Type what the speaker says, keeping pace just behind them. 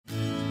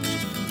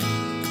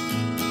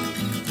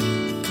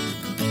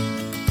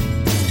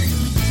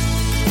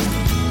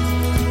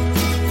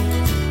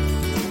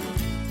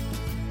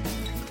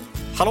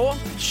Hallå,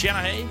 tjena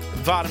hej.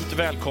 Varmt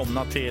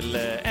välkomna till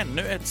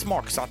ännu ett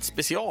smaksatt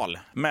special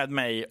med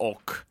mig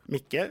och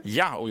Micke.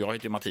 Ja, och jag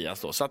heter ju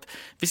Mattias då. Så att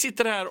vi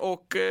sitter här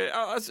och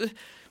alltså,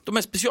 de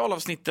här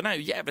specialavsnitten är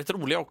ju jävligt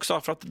roliga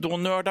också, för att då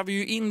nördar vi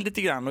ju in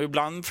lite grann och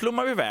ibland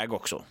flummar vi iväg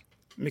också.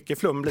 Mycket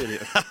flum blir det ju.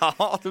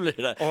 Ja, det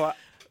blir det.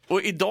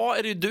 Och idag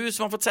är det ju du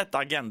som har fått sätta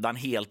agendan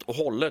helt och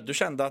hållet. Du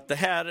kände att det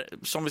här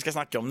som vi ska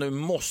snacka om nu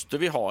måste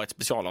vi ha ett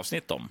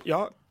specialavsnitt om.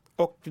 Ja,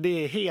 och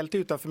det är helt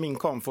utanför min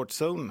comfort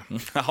zone.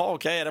 Jaha,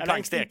 okej, är det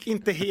plankstek?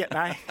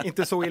 Nej,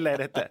 inte så illa är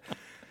det inte.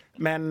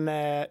 Men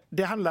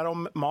det handlar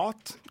om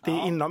mat. Det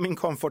är inom min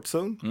comfort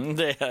zone.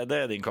 Det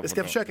är din comfort Jag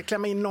ska försöka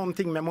klämma in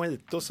någonting med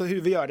mojito, så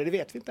hur vi gör det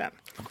vet vi inte än.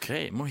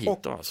 Okej,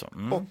 mojito alltså.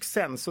 Och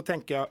sen så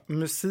tänker jag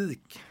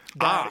musik.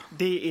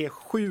 Det är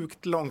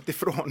sjukt långt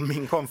ifrån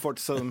min comfort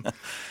zone.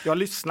 Jag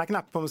lyssnar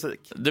knappt på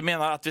musik. Du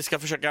menar att vi ska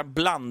försöka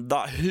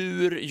blanda,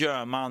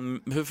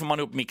 hur får man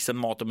upp mixen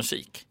mat och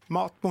musik?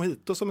 Mat,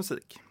 mojitos och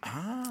musik.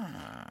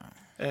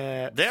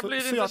 Det blir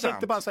intressant. Jag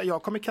tänkte bara säga,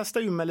 jag kommer kasta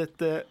ur mig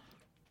lite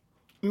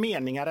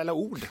meningar eller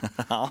ord.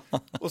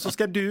 Och så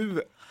ska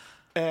du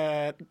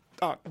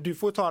du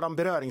får ta de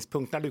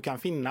beröringspunkterna du kan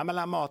finna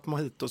mellan mat,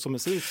 mojitos och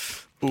musik.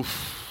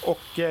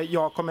 Och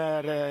jag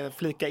kommer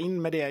flika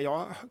in med det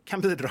jag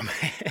kan bidra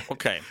med.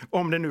 Okay.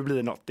 Om det nu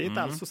blir något. Det är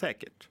inte alls så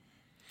säkert.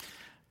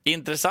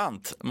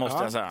 Intressant,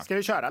 måste jag säga. Ska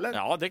vi köra eller?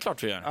 Ja, det är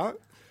klart vi gör. Ja,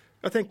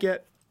 jag tänker,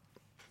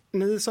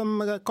 ni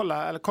som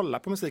kollar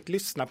på musik,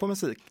 lyssnar på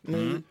musik,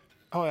 ni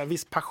har en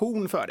viss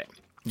passion för det.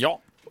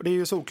 Ja. Och det är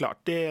ju såklart.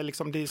 Det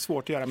är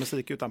svårt att göra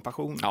musik utan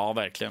passion. Ja,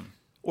 verkligen.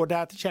 Och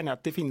där känner jag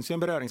att det finns ju en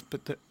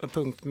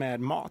beröringspunkt med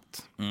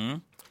mat.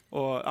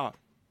 Och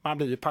man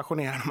blir ju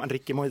passionerad när man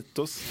dricker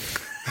mojitos.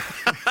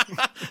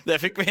 Där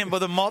fick vi in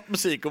både mat,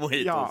 musik och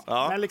mojitos.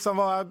 Ja, men liksom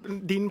vad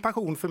din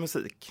passion för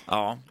musik?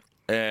 Ja,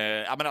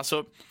 men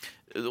alltså,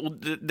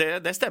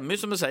 det stämmer ju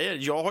som du säger.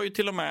 Jag har ju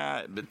till och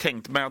med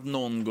tänkt mig att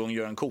någon gång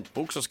göra en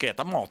kokbok som ska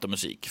heta mat och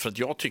musik. För att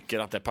jag tycker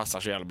att det passar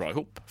så jävla bra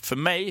ihop. För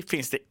mig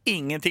finns det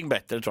ingenting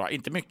bättre, tror jag,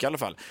 inte mycket i alla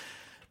fall,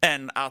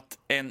 än att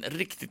en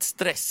riktigt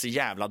stressig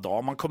jävla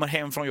dag, man kommer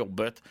hem från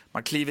jobbet,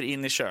 man kliver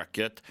in i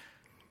köket,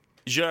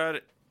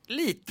 gör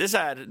lite så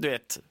här, du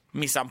vet,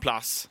 mise en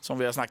place som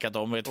vi har snackat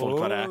om, vet folk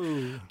vad det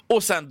är.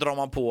 Och sen drar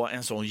man på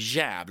en sån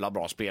jävla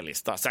bra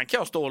spellista. Sen kan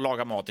jag stå och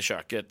laga mat i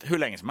köket hur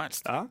länge som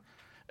helst. Ja.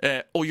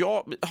 Och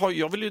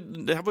jag vill ju,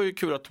 det här var ju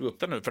kul att ta upp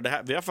det nu, för det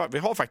här, vi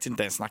har faktiskt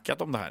inte ens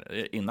snackat om det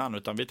här innan,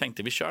 utan vi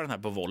tänkte vi kör den här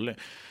på volley.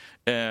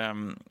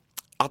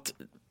 Att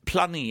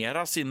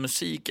planera sin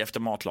musik efter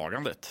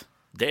matlagandet,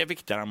 det är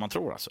viktigare än man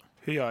tror alltså.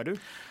 Hur gör du?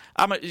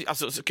 Ja, men,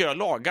 alltså, ska jag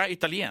laga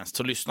italienskt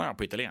så lyssnar jag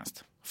på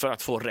italienskt för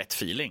att få rätt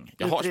feeling.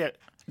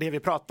 Det vi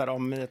pratar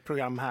om i ett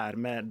program här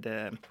med,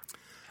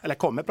 eller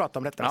kommer prata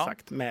om rättare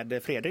sagt,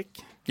 med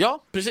Fredrik.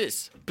 Ja,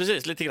 precis,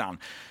 lite grann.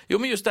 Jo,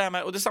 men just det här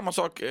med, och det är samma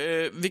sak,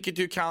 vilket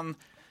ju kan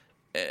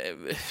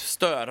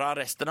störa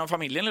resten av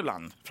familjen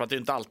ibland. För att det är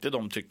inte alltid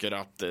de tycker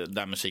att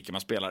den musiken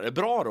man spelar är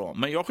bra då.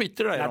 Men jag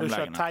skiter i det i de lägena.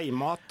 När du kör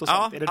thaimat och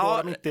sånt, är det då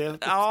de inte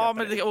uppskattar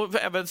men det, och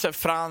även så här,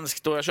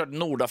 franskt, och jag kört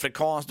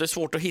nordafrikanskt. Det är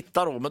svårt att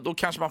hitta då, men då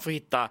kanske man får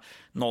hitta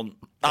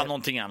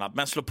någonting annat.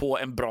 Men slå på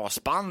en bra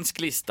spansk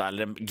lista,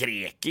 eller en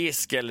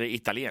grekisk, eller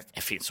italiensk.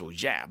 Det finns så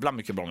jävla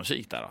mycket bra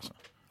musik där alltså.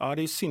 Ja, det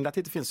är ju synd att det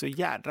inte finns så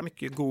jädra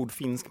mycket god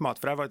finsk mat.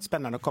 För det har varit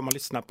spännande att komma och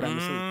lyssna på den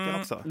musiken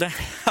också. Det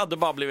hade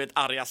bara blivit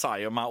Arja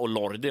Saijonmaa och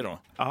Lordi då.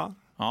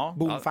 Ja.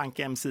 Boomfunk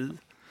MC.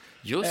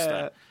 Just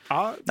det.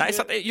 Nej,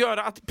 så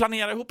att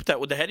planera ihop det.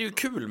 Och det här är ju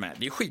kul med.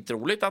 Det är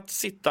skitroligt att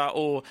sitta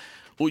och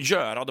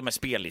göra de här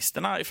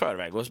spellistorna i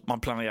förväg. Och man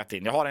planerat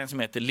in. Jag har en som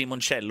heter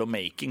Limoncello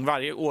Making.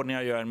 Varje år när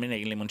jag gör min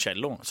egen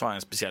limoncello så har jag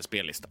en speciell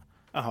spellista.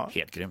 Aha.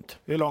 Helt grymt.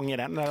 Hur lång är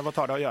den? Vad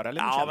tar det att göra?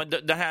 Ja, men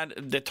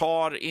det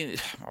tar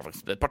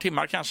ett par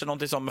timmar kanske,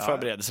 någonting som med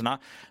förberedelserna.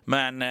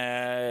 Men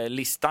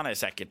listan är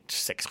säkert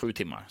 6-7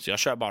 timmar. Så jag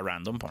kör bara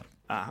random på den.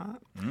 Aha.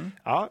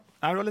 Ja,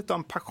 det var lite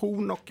om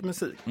passion och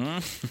musik.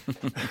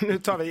 Nu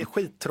tar vi ett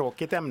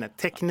skittråkigt ämne.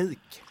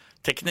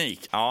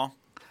 Teknik, ja.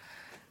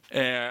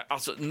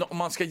 Alltså, om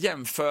man ska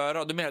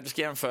jämföra, du menar att du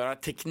ska jämföra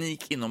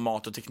teknik inom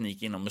mat och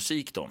teknik inom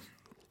musik då?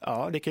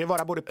 Ja, det kan ju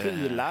vara både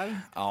prylar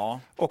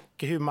och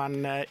hur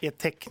man är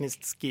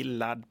tekniskt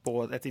skillad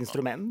på ett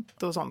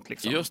instrument och sånt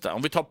liksom. Just det,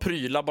 om vi tar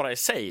prylar bara i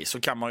sig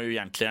så kan man ju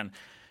egentligen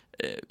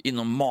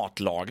inom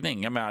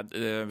matlagning, jag menar,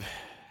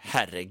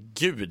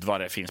 herregud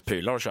vad det finns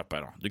prylar att köpa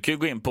idag. Du kan ju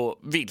gå in på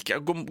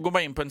gå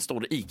bara in på en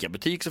stor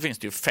ICA-butik, så finns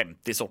det ju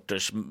 50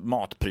 sorters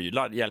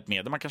matprylar,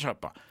 hjälpmedel man kan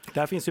köpa.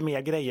 Där finns ju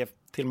mer grejer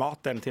till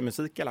mat än till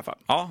musik i alla fall.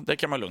 Ja, det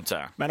kan man lugnt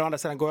säga. Men å andra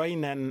sidan, går jag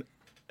in i en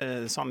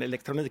sån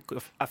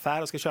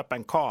elektronikaffär och ska köpa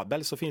en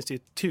kabel, så finns det ju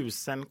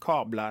 1000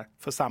 kablar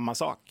för samma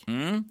sak.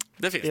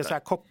 Det finns det är så här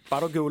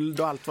koppar och guld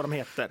och allt vad de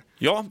heter.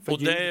 Ja, och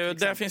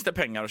där finns det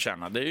pengar att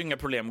tjäna. Det är ju inga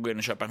problem att gå in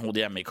och köpa en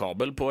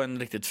HDMI-kabel på en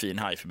riktigt fin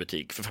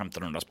hi-fi-butik för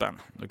 1500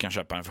 spänn. Du kan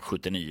köpa den för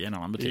 79 i en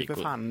annan butik. Det är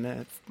för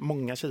fan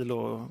många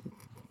kilo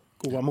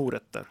goda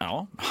morötter.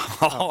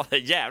 Ja, det är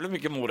jävligt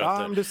mycket morötter. Ja,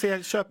 men du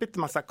ser, köp inte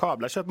massa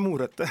kablar, köp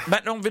morötter.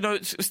 Men om vi nu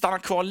stannar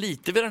kvar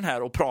lite vid den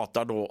här och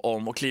pratar då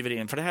om och kliver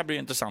in, för det här blir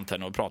intressant här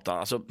nu att prata,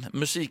 alltså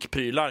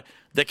musikprylar,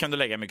 det kan du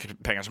lägga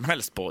mycket pengar som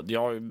helst på.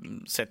 Jag har ju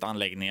sett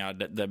anläggningar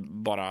där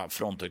bara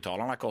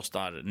fronthögtalarna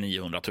kostar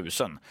 900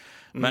 000.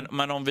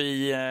 Men om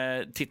vi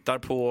tittar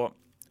på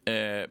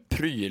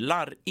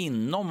prylar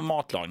inom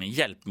matlagning,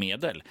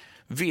 hjälpmedel,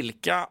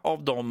 vilka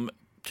av de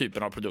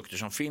typerna av produkter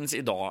som finns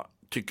idag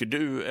tycker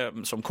du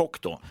som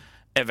kock då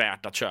är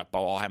värt att köpa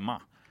och ha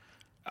hemma?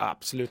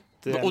 Absolut.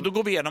 Och då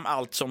går vi igenom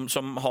allt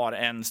som har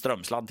en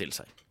strömsladd till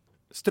sig.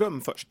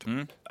 Ström först.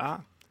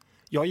 Ja.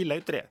 Jag gillar ju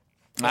inte det.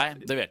 Nej,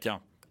 det vet jag.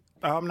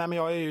 Ja, men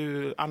jag är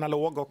ju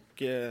analog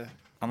och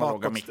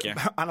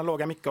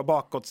analoga Micke och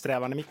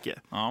bakåtsträvande Micke.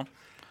 Ja.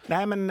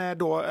 Nej, men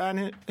då är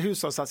en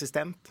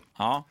hushållsassistent.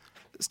 Ja.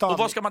 Och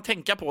vad ska man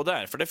tänka på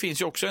där? För det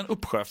finns ju också en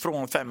uppsjö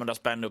från 500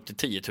 spänn upp till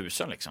 10 000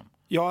 liksom.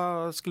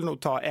 Jag skulle nog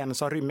ta en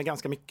som rymmer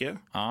ganska mycket.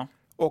 Ja.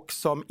 Och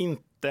som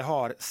inte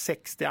har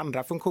 60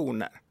 andra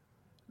funktioner.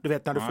 Du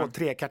vet när du får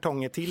 3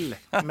 kartonger till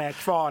med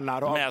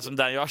kvarnar och... Med som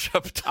den jag har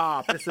köpt.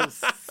 Ja,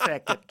 precis.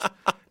 Säkert.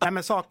 Nej,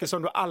 men saker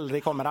som du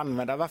aldrig kommer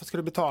använda. Varför ska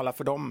du betala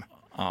för dem?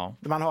 Ja.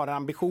 Man har en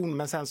ambition,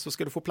 men sen så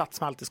ska du få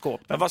plats med allt i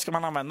skåpet. Men vad ska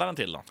man använda den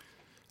till då?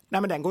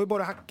 Nej, men den går ju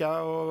både att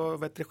hacka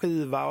och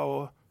skiva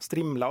och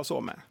strimla och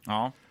så med.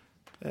 Ja.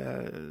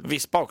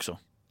 Vispa också?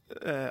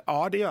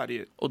 Ja, det gör det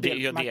ju. Och det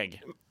gör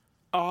deg?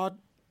 Ja,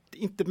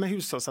 inte med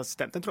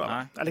hushållsassistenten tror jag.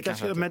 Nej, eller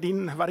kanske med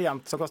din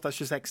variant som kostar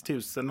 26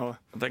 000. Och...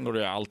 Den går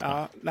du allt med.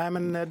 Ja, nej,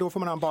 men då får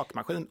man ha en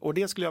bakmaskin. Och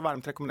det skulle jag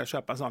varmt rekommendera att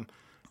köpa en sån.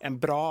 En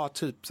bra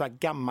typ så här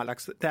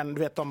gammaldags, du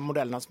vet de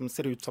modellerna som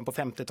ser ut som på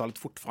 50-talet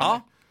fortfarande.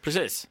 Ja,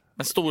 precis.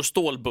 En stor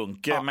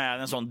stålbunke med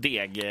en sån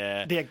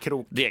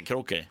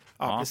degkrok i.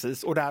 Ja,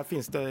 precis. Och där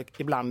finns det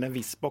ibland en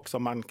visp också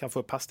om man kan få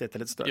upp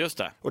hastigheten lite större. Just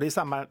det. Och det är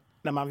samma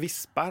när man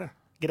vispar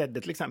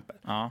grädde till exempel.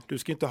 Ja. Du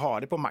ska ju inte ha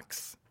det på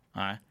max.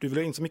 Nej. Du vill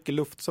ha in så mycket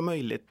luft som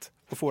möjligt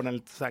och få den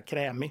lite så här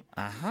krämig.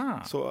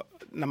 Aha. Så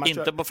när man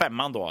inte på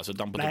 5:an då, alltså,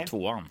 utan på typ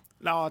 2:an?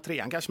 Ja,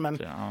 3:an kanske,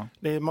 men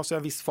det måste ha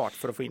viss fart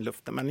för att få in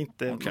luften, men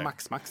inte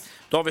max.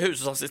 Då har vi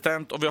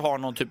hushållsassistent och vi har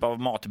någon typ av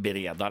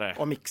matberedare.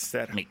 Och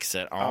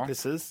mixer. Ja,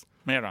 precis.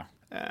 Mer då?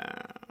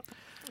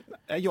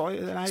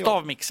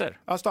 Stavmixer.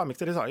 Ja,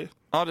 stavmixer, det sa jag ju.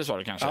 Ja, det sa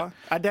du kanske.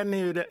 Ja, den är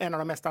ju en av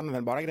de mest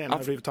användbara grejerna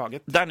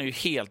överhuvudtaget. Den är ju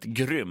helt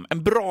grym.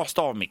 En bra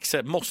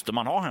stavmixer måste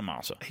man ha hemma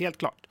alltså. Helt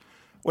klart.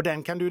 Och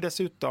den kan du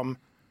dessutom,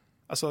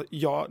 alltså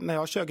när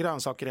jag kör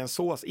grönsaker i en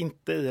sås,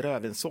 inte i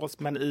rödvinssås,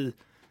 men i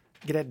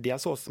gräddiga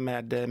sås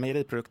med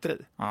mejeriprodukter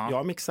i. Ja.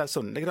 Jag mixar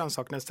sönder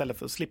grönsakerna istället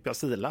för att slippa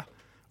sila.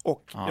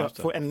 Och jag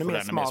får ännu mer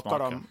smak av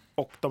dem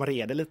och de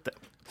reder lite.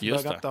 Så jag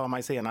behöver inte ha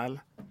majsena eller.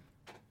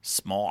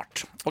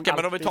 Smart. Okej,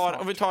 men om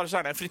vi tar så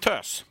här, en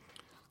fritös.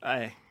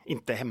 Nej,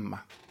 inte hemma.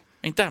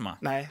 Inte hemma?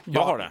 Nej.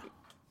 Jag har det.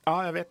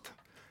 Ja, jag vet.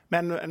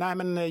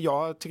 Men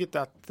jag tycker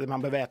inte att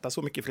man behöver äta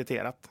så mycket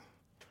friterat.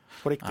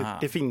 På riktigt. Aha.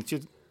 Det finns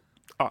ju...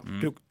 Ja,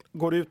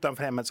 går du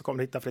utanför hemmet så kommer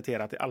du hitta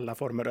friterat i alla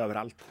former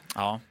överallt.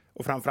 Ja.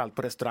 Och framförallt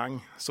på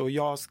restaurang. Så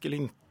jag skulle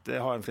inte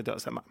ha en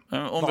fritös hemma.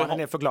 Barnen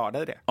är för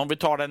glada i det. Om vi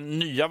tar den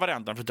nya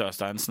varianten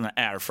fritös, en sån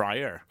här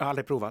airfryer. Jag har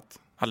aldrig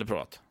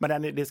provat.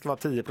 Men det ska vara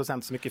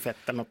 10% så mycket fett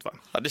eller något, va?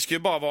 Ja, det ska ju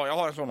bara vara, jag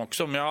har en sån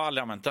också, men jag har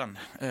aldrig använt den.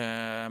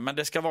 Men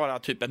det ska vara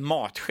typ en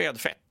matsked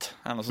fett.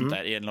 Eller något sånt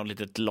där, i något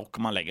litet lock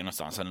man lägger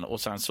någonstans.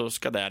 Och sen så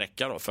ska det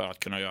räcka då för att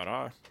kunna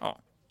göra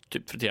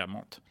typ friterad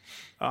mat.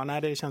 Ja,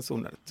 nej, det känns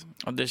onödigt.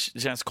 Ja, det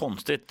känns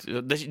konstigt.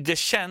 Det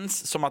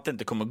känns som att det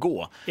inte kommer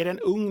gå. Är det en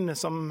ugn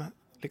som...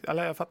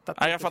 Eller jag fattar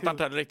inte. Nej, jag fattar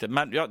inte riktigt.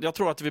 Men jag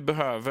tror att vi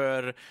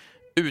behöver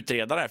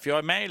utreda det här. För jag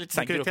är med i lite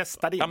sån grupp.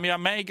 Testa det. Ja, men jag är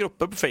med i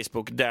grupper på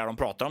Facebook där de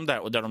pratar om det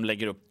och där de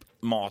lägger upp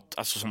mat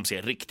alltså, som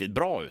ser riktigt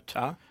bra ut.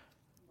 Ja.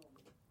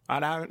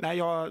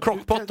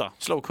 Crockpot då?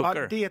 Slow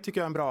cooker? Ja, det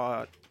tycker jag är en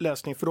bra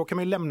lösning. För då kan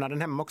man ju lämna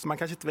den hemma också. Man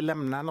kanske inte vill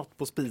lämna något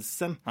på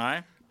spisen.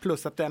 Nej.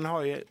 Plus att den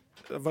har ju,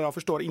 vad jag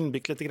förstår,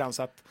 inbyggt lite grann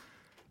så att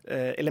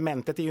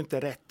elementet är ju inte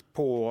rätt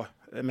på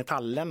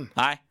metallen.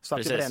 Nej, så att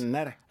precis. Det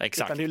bränner.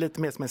 Exakt. Utan det är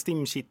lite mer som en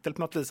stimkittel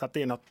på något vis. Att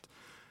det är något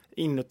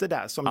inuti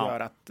där som gör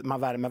att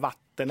man värmer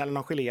vatten eller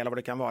någon gelé eller vad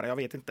det kan vara. Jag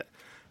vet inte.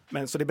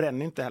 Men så det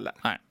bränner inte heller.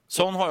 Nej.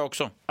 Sån har jag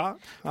också.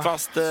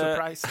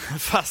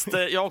 Fast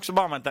jag har också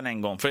bara använt den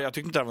en gång. För jag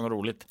tyckte inte det var något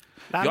roligt.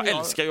 Nej, jag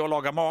älskar ju att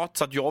laga mat.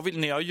 Så att jag vill,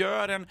 när jag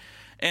gör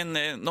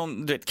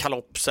någon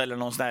kalops eller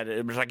någon sån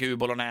där ragu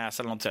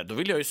bolognese eller något sånt, då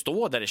vill jag ju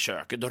stå där i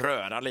köket och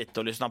röra lite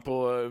och lyssna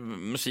på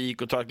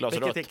musik och ta ett glas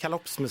rött. Vilket är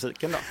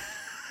kalopsmusiken då?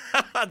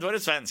 Då är det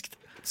svenskt.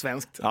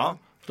 Svenskt? Ja,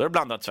 då är det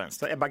blandat svenskt.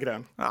 Så Ebba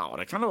Grön? Ja,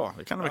 det kan det vara.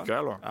 Det kan det mycket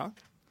väl vara. Ja.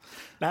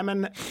 Nej,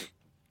 men...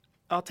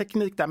 Ja,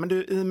 teknik där. Men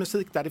i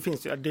musik där, det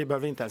finns ju, det behöver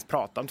vi inte ens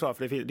prata om, tror jag.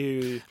 För det är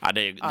ju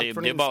det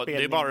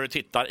är bara du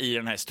tittar i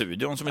den här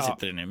studion som vi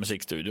sitter i nu,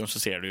 musikstudion, så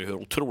ser du hur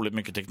otroligt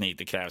mycket teknik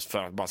det krävs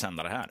för att bara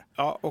sända det här.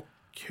 Ja, och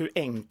hur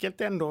enkelt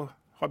det ändå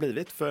har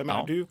blivit.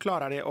 För du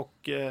klarar det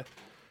och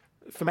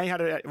för mig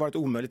hade det varit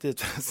omöjligt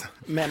givetvis.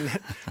 Men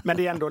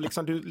det är ändå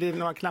liksom, det är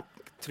några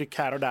tryck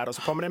här och där och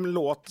så kommer det en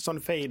låt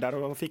som fejdar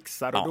och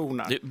fixar och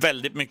donar. Det är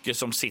väldigt mycket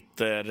som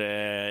sitter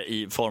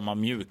i form av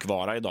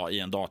mjukvara idag i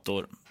en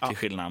dator till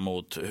skillnad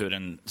mot hur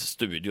en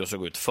studio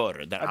såg ut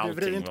förr. Där du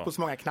vrider inte på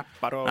så många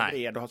knappar och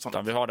vred och sånt.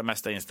 Vi har det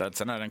mesta inställt.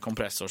 Sen är det en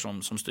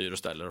kompressor som styr och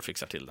ställer och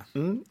fixar till det.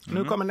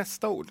 Nu kommer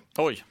nästa ord.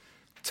 Oj.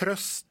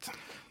 Tröst.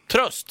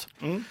 Tröst.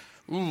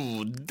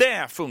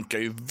 Det funkar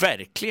ju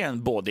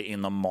verkligen både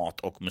inom mat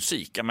och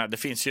musik. Jag menar, det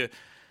finns ju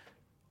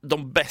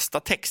de bästa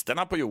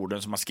texterna på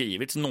jorden som har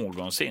skrivits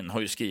någonsin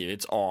har ju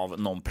skrivits av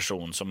någon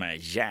person som är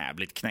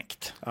jävligt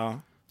knäckt.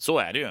 Ja. Så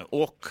är det ju.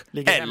 Och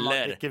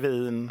eller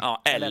vin,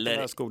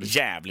 eller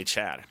jävligt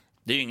kär.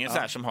 Det är ju ingen så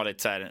här som har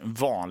ett så här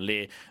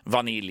vanlig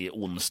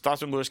vaniljonsdag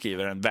som går och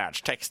skriver en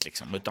världstext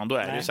liksom. Utan då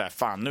är det ju så här,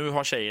 fan nu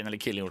har tjejen eller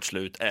killen gjort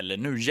slut, eller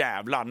nu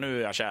jävlar, nu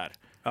är jag kär.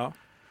 Ja.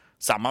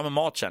 Samma med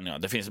mat känner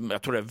jag.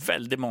 Jag tror det är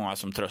väldigt många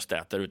som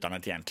tröstäter utan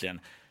att egentligen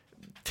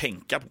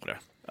tänka på det.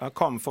 Ja,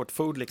 comfort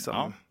food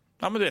liksom.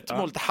 Ja, men du vet,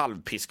 lite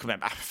halvpisk.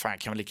 Fan, jag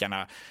kan väl lika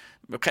gärna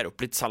skära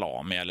upp lite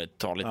salami eller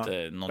ta lite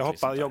någonting. Jag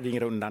hoppar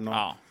joggingrundan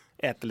och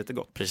äter lite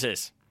gott.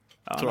 Precis.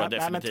 Tror jag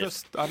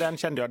definitivt. Den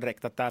kände jag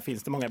direkt att där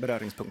finns det många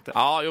beröringspunkter.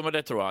 Ja, men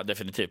det tror jag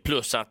definitivt.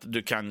 Plus att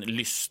du kan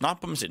lyssna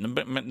på musik.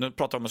 Nu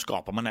pratar vi om att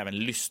skapa, men även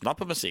lyssna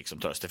på musik som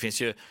tröst. Det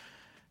finns ju,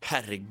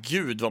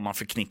 herregud vad man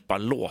förknippar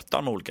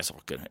låtar med olika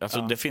saker.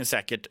 Alltså det finns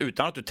säkert,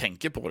 utan att du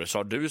tänker på det, så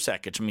har du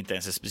säkert, som inte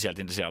ens är speciellt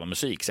intresserad av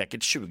musik,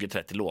 säkert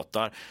 20-30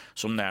 låtar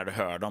som när du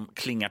hör dem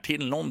klingar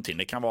till någonting.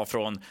 Det kan vara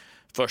från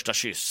första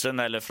kyssen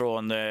eller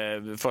från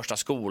första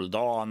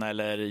skoldagen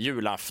eller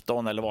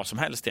julafton eller vad som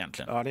helst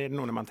egentligen. Ja, det är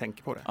nog när man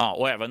tänker på det. Ja,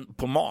 och även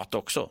på mat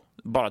också.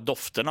 Bara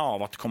dofterna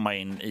av att komma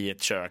in i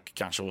ett kök,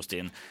 kanske hos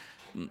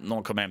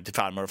någon kommer hem till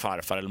farmor och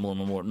farfar eller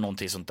mormor,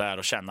 någonting sånt där,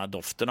 och känna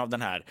doften av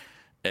den här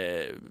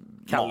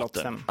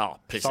kallotsen. Ja,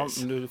 precis.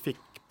 Som du fick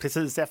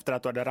precis efter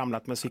att du hade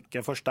ramlat med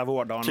cykeln första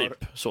vårdagen.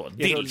 Typ så.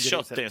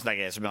 Dillkött är en sån där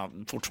grej som jag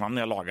fortfarande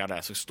när jag lagar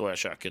det så står jag i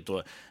köket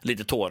och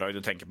lite tårögd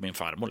och tänker på min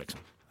farmor liksom.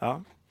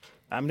 Ja.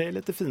 Men det är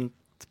lite fint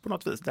på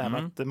något vis det här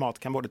med att mat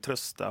kan både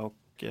trösta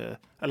och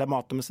eller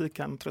mat och musik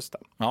kan trösta.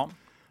 Ja.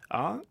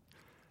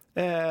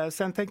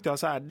 Sen tänkte jag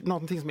så här,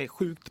 någonting som är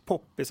sjukt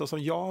poppis och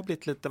som jag har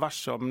blivit lite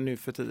varse om nu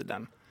för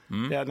tiden.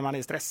 Det är när man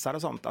är stressad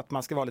och sånt, att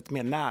man ska vara lite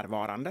mer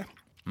närvarande.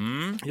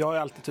 Jag är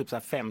alltid typ så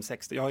här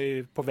 5-6, jag är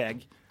ju på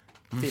väg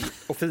till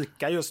att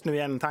fika just nu i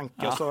en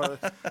tanke. Och så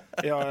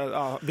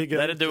bygger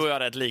där är du och jag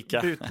rätt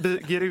lika.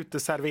 Bygger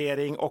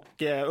uteservering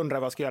och undrar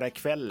vad jag ska göra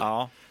ikväll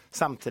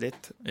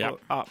samtidigt.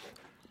 Ja.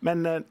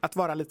 Men att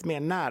vara lite mer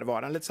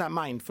närvarande, lite så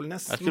här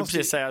mindfulness. Jag skulle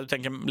precis säga att du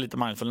tänker lite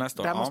mindfulness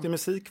då. Där måste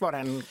musik vara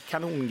en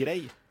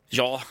kanongrej.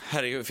 Ja,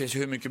 herregud, det finns ju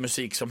hur mycket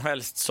musik som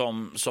helst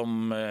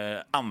som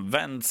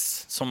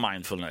används som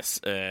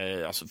mindfulness.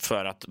 Alltså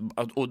för att,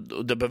 och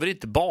det behöver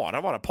inte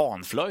bara vara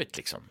panflöjt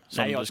liksom,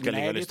 som du ska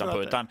ligga och lyssna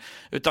på.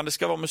 Utan det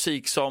ska vara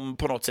musik som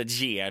på något sätt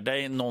ger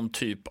dig någon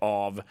typ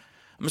av...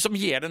 Men som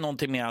ger dig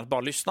någonting mer att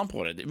bara lyssna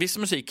på det. Viss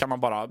musik kan man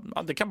bara...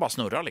 det kan bara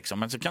snurra liksom.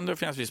 Men så kan det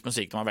finnas viss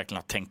musik där man verkligen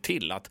har tänkt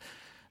till att...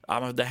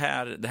 det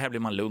här blir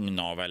man lugn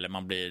av. Eller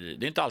man blir...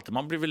 Det är inte alltid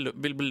man vill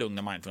bli lugn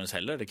av mindfulness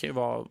heller. Det kan ju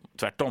vara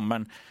tvärtom,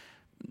 men...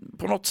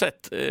 På något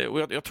sätt,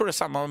 och jag tror det är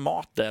samma med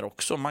mat där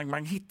också.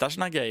 Man hittar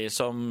såna grejer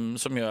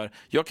som gör...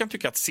 Jag kan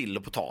tycka att sill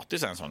och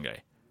potatis är en sån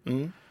grej.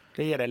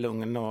 Det ger dig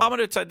lugn. Och... Ja,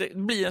 men det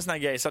blir en sån här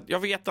grej. Så att jag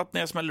vet att när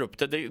jag smäller upp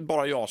det är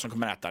bara jag som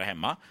kommer äta det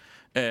hemma.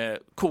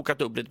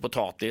 Kokat upp lite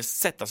potatis,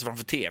 sätta sig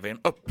framför tvn,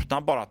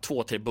 öppna bara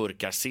 2-3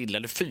 burkar sill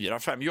eller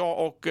 4-5. Jag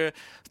och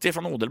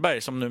Stefan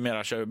Odelberg som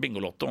numera kör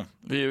Bingolotto.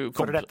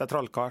 För detta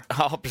trollkarl.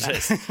 Ja,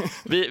 precis.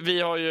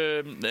 vi har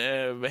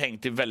ju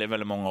hängt i väldigt,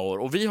 väldigt många år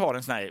och vi har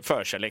en sån här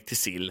förkärlek till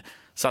sill.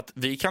 Så att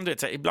vi kan, du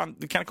vet,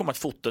 ibland kan det komma ett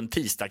foto en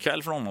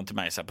tisdagkväll från honom till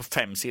mig så här, på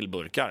 5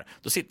 sillburkar.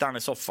 Då sitter han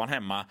i soffan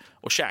hemma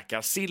och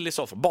käkar sill i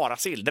soffan, bara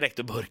sill direkt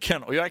ur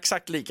burken. Och jag är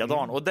exakt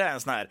likadan. Och det är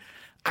en sån här,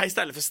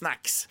 istället för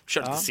snacks,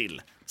 kör lite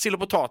sill. Sill och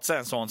potatis är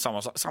en sån,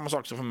 samma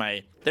sak som för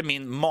mig. Det är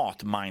min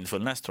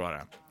mat-mindfulness, tror jag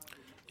det.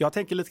 Jag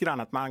tänker lite grann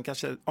att man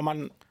kanske, om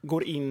man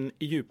går in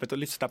i djupet och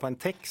lyssnar på en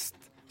text,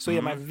 så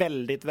är man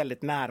väldigt,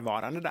 väldigt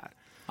närvarande där.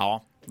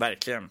 Ja,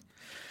 verkligen.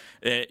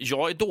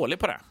 Jag är dålig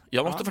på det.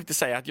 Jag måste faktiskt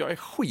säga att jag är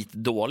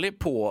skitdålig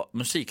på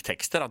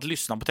musiktexter, att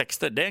lyssna på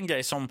texter. Det är en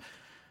grej som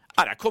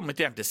det har kommit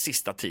egentligen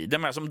sista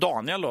tiden. Men som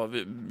Daniel då,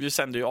 vi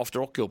sänder ju After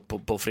Rock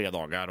upp på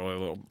fredagar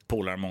och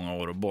polare många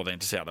år och båda är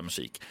intresserade av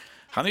musik.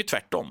 Han är ju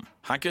tvärtom.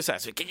 Han kan ju säga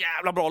så, vilken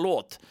jävla bra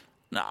låt.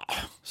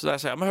 Så där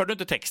säger jag, men hörde du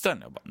inte texten?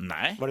 Jag bara,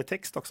 nej. Var det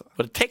text också?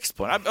 Var det text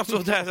på den?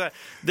 Alltså,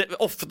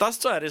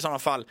 oftast så är det i sådana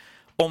fall,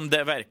 om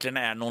det verkligen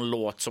är någon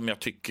låt som jag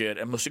tycker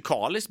är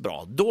musikaliskt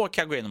bra, då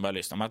kan jag gå in och börja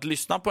lyssna. Men att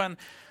lyssna på en...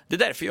 Det är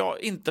därför jag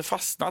inte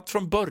fastnat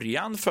från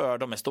början för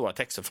de här stora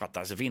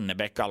textförfattarna, alltså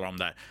Winnerbäck och alla de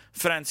där.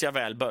 Förrän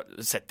jag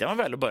sätter jag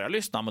mig väl och börjar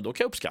lyssna, men då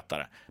kan jag uppskatta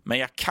det. Men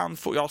jag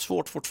har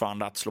svårt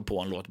fortfarande att slå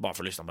på en låt bara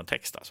för att lyssna på en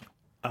text. Alltså.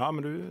 Ja,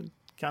 men du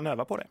kan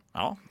öva på det.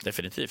 Ja,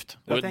 definitivt.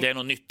 Och det är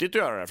nog nyttigt att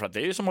göra det, för att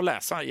det är ju som att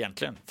läsa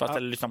egentligen, fast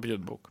eller lyssna på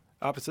ljudbok.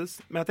 Ja,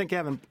 precis. Men jag tänker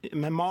även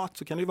med mat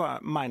så kan det ju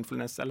vara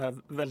mindfulness eller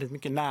väldigt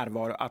mycket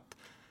närvaro att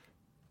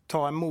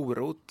ta en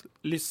morot,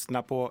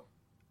 lyssna på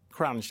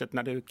crunchet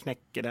när du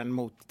knäcker den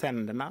mot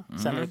tänderna.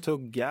 Sen när du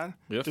tuggar.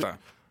 Just det.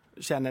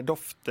 Du känner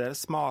dofter,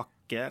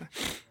 smaker.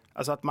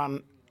 Alltså att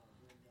man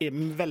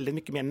är väldigt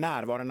mycket mer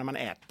närvarande när man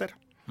äter.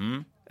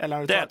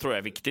 Eller Det tror jag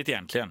är viktigt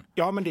egentligen.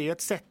 Ja, men det är ju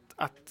ett sätt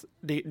att...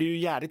 Det är ju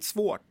jävligt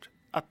svårt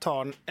att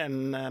ta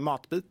en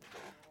matbit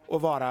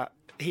och vara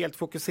helt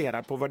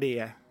fokuserad på vad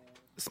det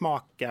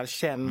smakar,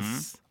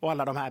 känns och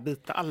alla de här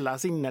bitarna. Alla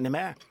sinnen är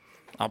med.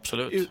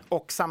 Absolut.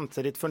 Och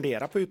samtidigt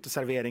fundera på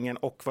uteserveringen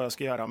och vad jag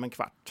ska göra om en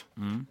kvart.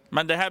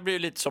 Men det här blir ju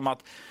lite som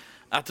att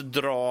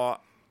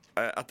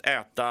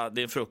äta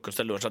din frukost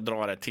eller lunch, att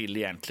dra det till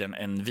egentligen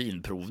en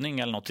vinprovning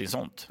eller något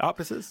sånt. Ja,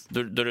 precis.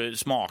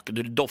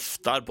 Du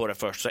doftar på det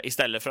först, så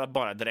istället för att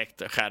bara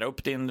direkt skära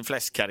upp din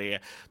fläskkarré,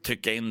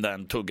 trycka in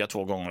den, tugga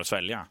 2 gånger och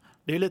svälja.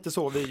 Det är ju lite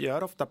så vi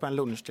gör ofta på en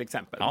lunch till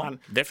exempel. Ja,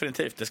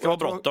 definitivt. Det ska vara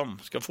bråttom,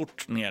 ska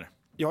fort ner.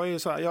 Jag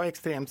är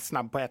extremt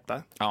snabb på att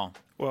äta. Ja.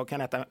 Och jag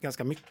kan äta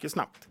ganska mycket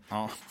snabbt.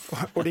 Ja.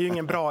 Och det är ju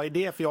ingen bra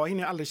idé, för jag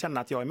hinner ju aldrig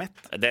känna att jag är mätt.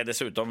 Det är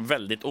dessutom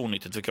väldigt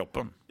onyttigt för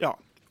kroppen. Ja,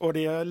 och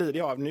det lider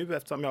jag av nu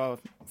eftersom jag har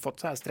fått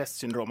så här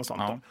stresssyndrom och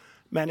sånt. Ja.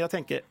 Men jag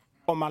tänker,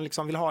 om man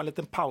liksom vill ha en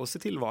liten paus i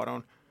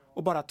tillvaron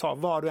och bara ta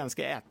vad du än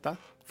ska äta.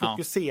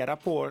 Fokusera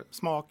på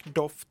smak,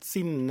 doft,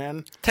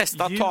 sinnen.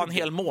 Testa att ljud. ta en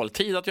hel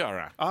måltid att göra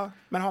det. Ja,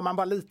 men har man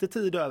bara lite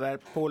tid över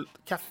på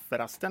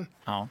kafferasten.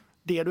 Ja.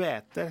 Det du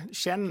äter,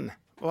 känn.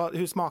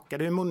 Hur smakar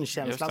det? Hur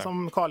munkänslan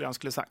som Carl Jan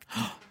skulle sagt.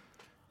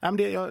 Ja, men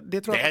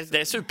det tror jag.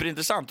 Det är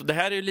superintressant. Och det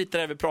här är ju lite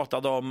det vi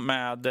pratade om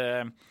med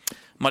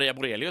Maria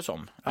Borelius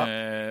om. Ja.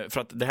 För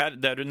att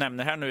det du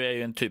nämner här nu är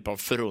ju en typ av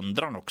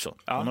förundran också.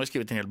 Hon har ju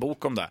skrivit en hel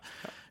bok om det.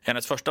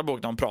 Hennes första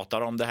bok, när hon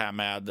pratar om det här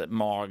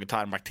med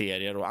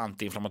tarmbakterier och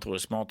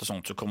antiinflammatorisk mat och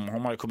sånt, så har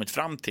man ju kommit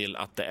fram till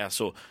att det är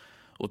så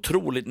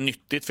otroligt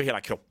nyttigt för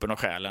hela kroppen och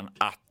själen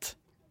att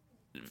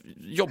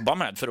jobba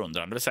med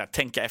förundran. Det vill säga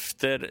tänka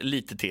efter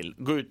lite till.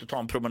 Gå ut och ta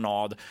en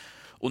promenad.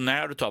 Och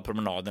när du tar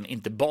promenaden,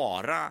 inte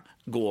bara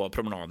gå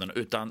promenaden,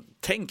 utan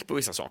tänk på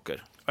vissa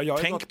saker.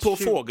 Tänk på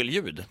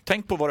fågelljud.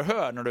 Tänk på vad du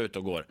hör när du är ute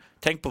och går.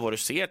 Tänk på vad du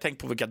ser. Tänk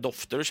på vilka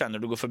dofter du känner.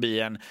 Du går förbi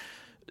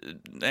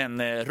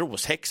en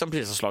roshäck som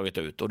precis har slagit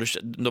ut. Och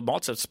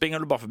normalt sett springer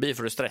du bara förbi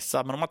för att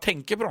stressa. Men om man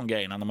tänker på de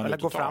grejerna när man eller är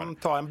ute och gå fram,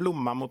 ta en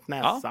blomma mot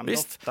näsan. Ja,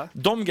 visst.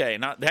 De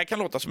grejerna, det här kan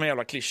låta som en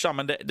jävla klyscha,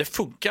 men det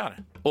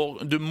funkar.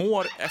 Och du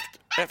mår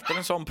efter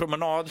en sån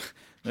promenad.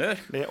 Nu.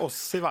 Det är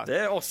Ossi, va? Det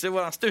är Ossi,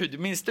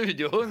 min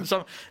studiohund,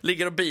 som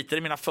ligger och biter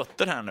i mina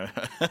fötter här nu.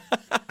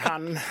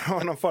 Han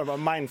har någon form av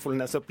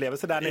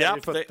mindfulness-upplevelse där nere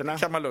i fötterna. Det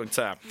kan man lugnt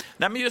säga.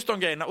 Nej, men just de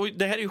grejerna, och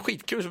det här är ju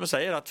skitkul som jag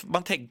säger, att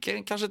man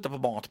tänker kanske inte på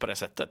mat på det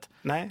sättet.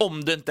 Nej.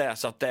 Om det inte är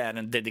så att det är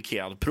en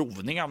dedikerad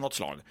provning av något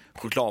slag.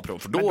 Chokladprov,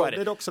 för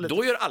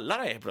då gör alla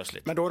det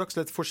plötsligt. Men då är det också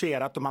lite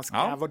forcerat och man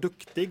ska vara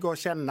duktig och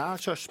känna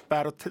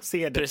körsbär och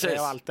cederträ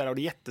och allt det där, och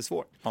det är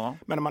jättesvårt. Ja.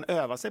 Men om man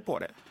övar sig på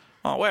det.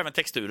 Ja, och även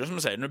texturer som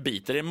du säger, när du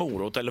biter i en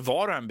morot eller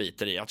vad du än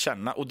biter i, att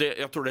känna. Och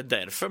jag tror det är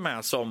därför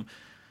med som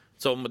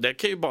det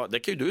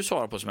kan ju du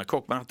svara på som är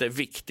kock, men att det är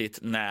viktigt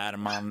när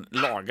man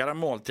lagar en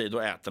måltid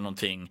och äter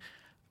någonting,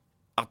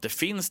 att det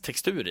finns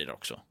textur i det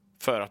också.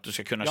 För att du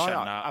ska kunna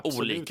känna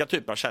olika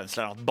typer av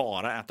känslor att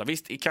bara äta.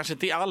 Visst, kanske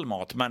inte i all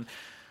mat, men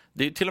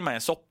det är ju till och med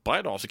en soppa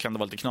idag, så kan det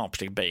vara lite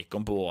knaperstekt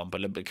bacon på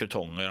eller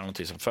krutonger eller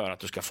någonting, för att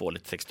du ska få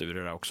lite textur i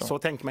det också. Så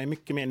tänker man ju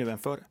mycket mer nu än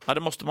förr. Ja,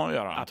 det måste man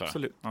göra.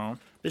 Absolut. Ja.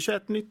 Vi kör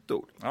ett nytt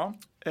ord. Ja.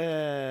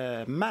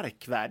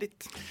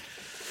 Märkvärdigt.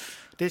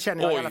 Det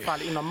känner jag i alla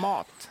fall inom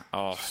mat.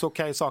 Ja. Så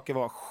kan ju saker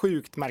vara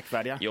sjukt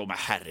märkvärdiga. Jo, men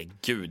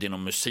herregud,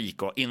 inom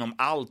musik och inom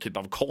all typ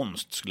av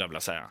konst skulle jag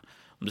vilja säga.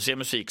 Om du ser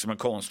musik som en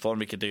konstform,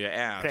 vilket det ju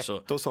är.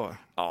 Rätt och så.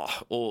 Ja,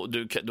 och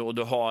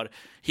du har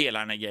hela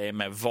den här grejen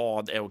med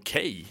vad är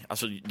okej.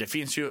 Alltså, det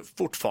finns ju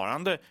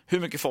fortfarande hur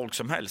mycket folk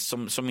som helst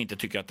som inte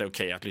tycker att det är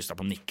okej att lyssna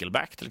på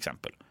Nickelback till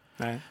exempel.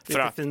 Nej, det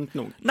är inte fint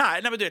nog.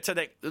 Nej, men du vet,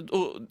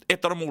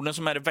 ett av de orden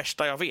som är det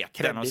värsta jag vet,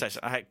 det är när de säger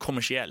så här,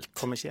 kommersiellt.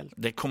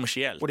 Det är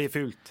kommersiellt. Och det är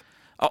fult.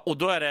 Ja, och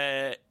då är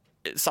det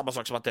samma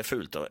sak som att det är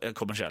fult och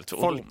kommersiellt.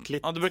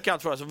 Folkligt. Ja, du brukar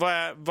alltid fråga sig,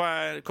 vad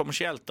är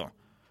kommersiellt då?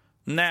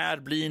 När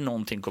blir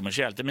någonting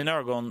kommersiellt? I mina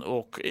ögon,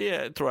 och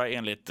tror jag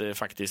enligt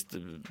faktiskt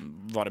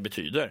vad det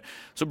betyder,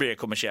 så blir det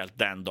kommersiellt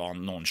den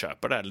dagen någon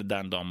köper det,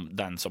 eller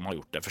den som har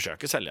gjort det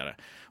försöker sälja det.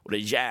 Och det är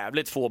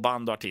jävligt få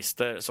band och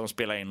artister som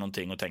spelar in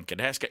någonting och tänker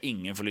det här ska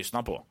ingen få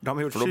lyssna på. De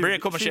har gjort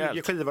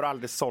 20 skivor och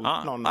aldrig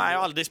sålt någon. Nej, jag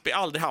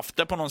har aldrig haft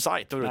det på någon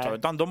sajt överhuvudtaget,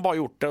 utan de bara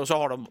gjort det och så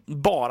har de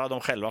bara de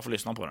själva får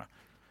lyssna på det.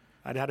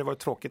 Ja, det hade varit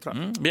tråkigt, tror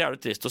jag.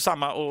 Jävligt trist.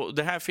 Och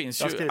det här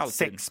finns ju alltid. Jag har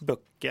skrivit 6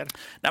 böcker.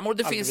 Nej, men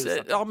det finns,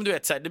 ja, men du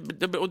vet så här,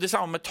 och det är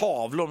samma med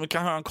tavlor. Du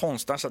kan höra en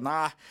konstnär så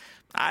nej,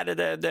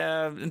 det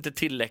är inte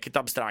tillräckligt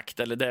abstrakt,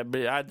 eller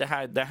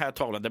det här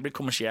tavlan, det blir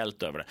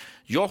kommersiellt över det.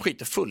 Jag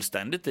skiter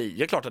fullständigt i.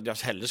 Det är klart att jag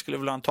hellre skulle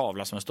vilja ha en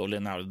tavla som står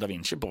Leonardo da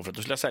Vinci på, för att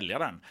då skulle jag sälja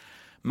den.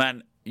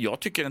 Men jag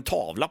tycker en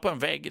tavla på en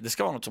vägg, det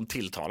ska vara något som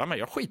tilltalar mig.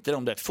 Jag skiter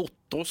om det är ett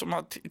foto som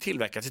har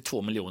tillverkats i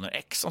 2 miljoner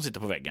ex som sitter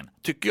på väggen.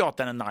 Tycker jag att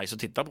den är nice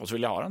att titta på, så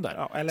vill jag ha den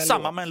där. Ja,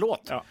 samma med en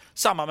låt. Ja.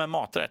 Samma med en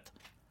maträtt.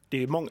 Det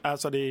är ju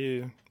det är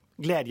ju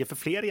glädje för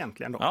fler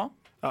egentligen då. Ja.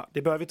 Ja,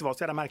 det behöver inte vara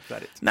så jävla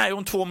märkvärdigt. Nej,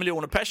 om 2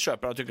 miljoner pers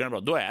köper och tycker den är bra,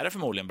 då är det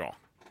förmodligen bra.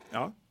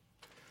 Ja.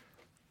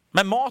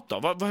 Men mat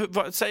då?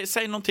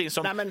 Säg någonting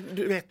som... Nej, men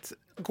du vet,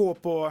 gå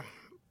på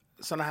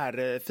såna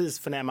här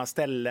fisförnäma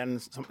ställen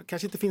som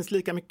kanske inte finns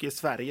lika mycket i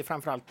Sverige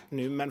framförallt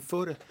nu, men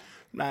förr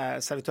när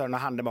servitörerna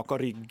har handen bakom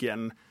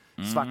ryggen,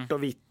 svart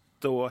och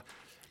vitt och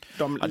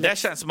det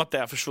känns som att det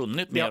har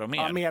försvunnit mer och mer.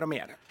 Ja, mer och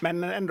mer.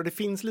 Men ändå det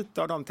finns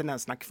lite av de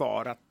tendenserna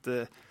kvar att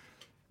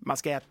man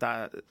ska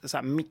äta så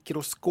här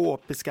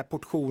mikroskopiska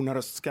portioner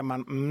och så ska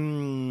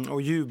man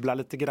och jubla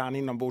lite grann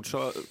inombords.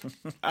 Så,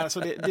 alltså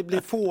det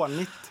blir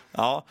fånigt.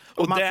 Ja,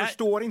 och man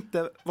förstår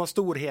inte vad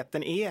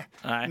storheten är.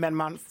 Nej. Men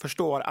man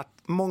förstår att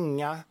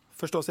många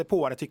förstår sig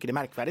på det, tycker det är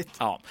märkvärdigt.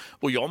 Ja,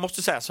 och jag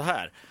måste säga så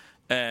här.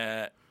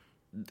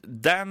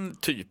 Den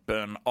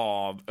typen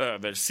av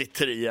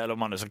översitteri, eller om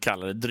man nu ska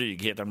kalla det,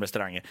 dryghet om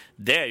restauranger,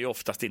 det är ju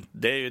oftast inte,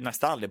 det är ju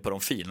nästan aldrig på de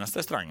finaste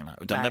restaurangerna,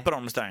 utan det är på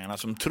de restaurangerna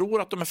som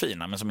tror att de är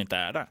fina men som inte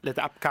är det.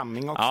 Lite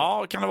upcoming också.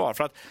 Ja, kan det vara,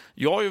 för att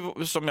jag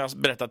ju, som jag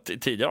berättat i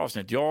tidigare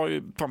avsnitt,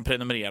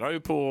 prenumererar ju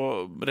på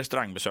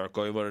restaurangbesök och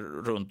har ju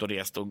varit runt och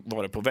rest och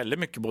varit på väldigt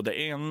mycket både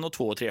 1,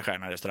 2 och 3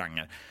 stjärnor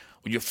restauranger.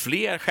 Och ju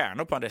fler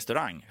stjärnor på en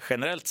restaurang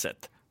generellt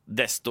sett,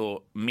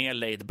 desto mer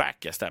laid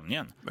back är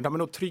stämningen. Men de är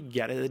nog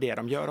tryggare i det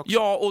de gör också.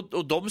 Ja,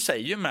 och de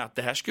säger ju med att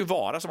det här skulle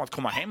vara som att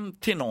komma hem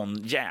till någon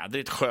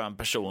jädrigt skön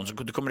person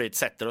som du kommer dit,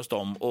 sätter hos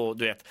dem och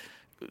du vet,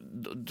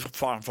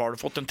 har du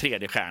fått en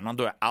 3:e stjärnan,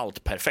 då är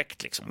allt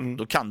perfekt liksom.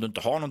 Då kan du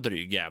inte ha någon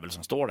dryg jävel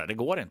som står där. Det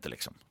går inte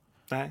liksom.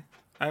 Nej,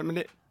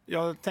 men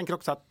jag tänker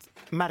också att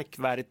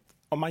märkvärdigt,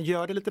 om man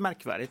gör det lite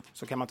märkvärdigt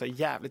så kan man ta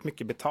jävligt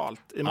mycket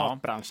betalt i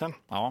matbranschen.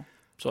 Ja,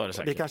 så är det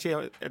säkert. Det kanske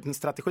är en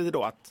strategi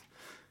då att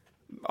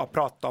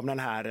prata om den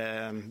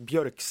här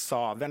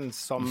björksaven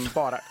som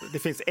bara, det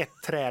finns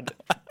ett träd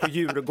på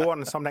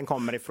Djurgården som den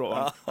kommer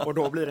ifrån och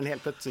då blir den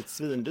helt plötsligt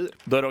svindyr.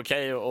 Då är det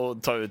okej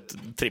att ta ut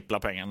trippla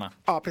pengarna.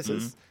 Ja,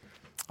 precis.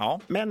 Ja,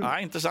 men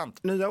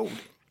intressant. Nya ord.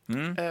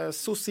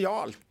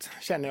 Socialt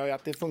känner jag ju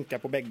att det funkar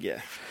på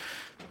bägge.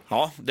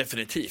 Ja,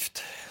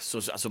 definitivt.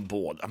 Alltså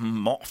båda.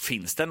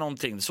 Finns det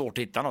någonting, det är svårt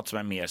att hitta något som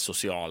är mer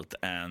socialt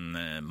än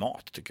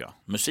mat, tycker jag.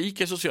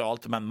 Musik är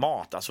socialt, men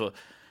mat, alltså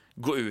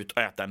gå ut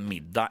och äta en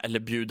middag eller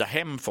bjuda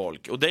hem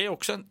folk. Och det är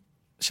också,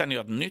 känner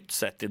jag, ett nytt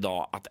sätt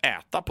idag att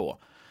äta på.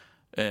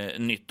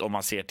 Nytt om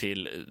man ser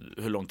till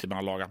hur lång tid man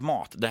har lagat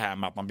mat. Det här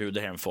med att man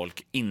bjuder hem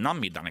folk innan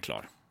middagen är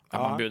klar.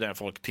 Att man bjuder hem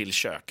folk till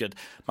köket.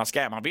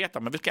 Man vet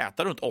att vi ska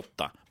äta runt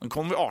 8. Men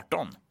kommer vi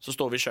 18 så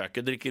står vi i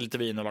köket, dricker lite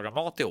vin och lagar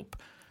mat ihop.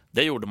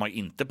 Det gjorde man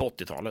inte på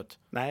 80-talet.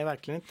 Nej,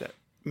 verkligen inte.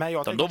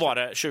 Men då var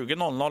det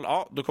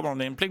 20.00, då kommer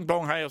de in, pling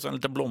plong, hej, och sen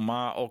lite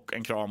blomma och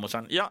en kram och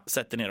sen,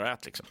 sätter ner och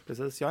ät liksom.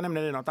 Precis, jag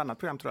nämnde det i något annat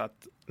program, tror jag,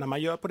 att när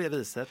man gör på det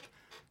viset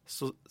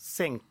så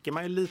sänker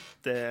man ju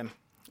lite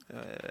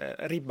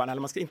ribban,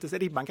 eller man ska inte säga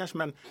ribban kanske,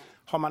 men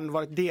har man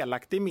varit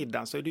delaktig i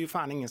middagen så är det ju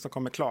fan ingen som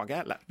kommer klaga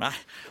heller. Nej,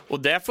 och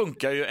det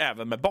funkar ju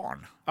även med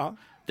barn. Ja.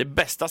 Det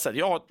bästa sättet,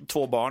 jag har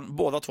 2 barn,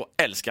 båda 2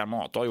 älskar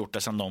mat och har gjort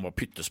det sedan de var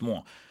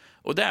pyttesmå.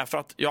 Och det är för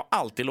att jag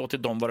alltid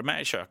låtit dem vara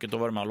med i köket och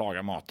vara med och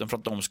laga maten för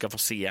att de ska få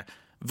se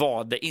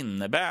vad det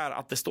innebär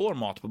att det står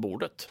mat på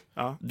bordet.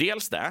 Ja.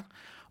 Dels det,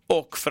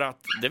 och för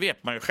att, det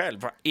vet man ju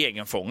själv,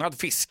 egenfångad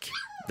fisk,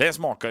 det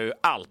smakar ju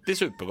alltid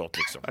supergott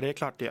liksom. Ja, det är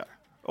klart det gör.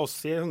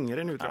 Ossi är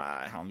hungrig nu, tror jag.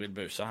 Nej, han vill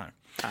busa här.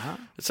 Aha.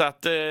 Så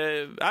att,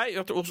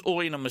 jag tror,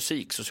 och inom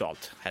musik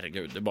socialt,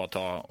 herregud, det är bara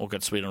att åka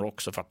till Sweden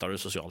Rock så fattar du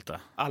socialt det.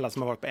 Alla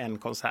som har varit på en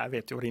konsert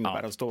vet ju hur det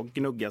innebär att stå och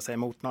gnugga sig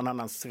mot någon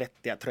annans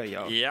svettiga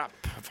tröja.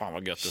 Japp, fan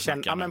vad gött att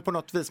snacka. Men på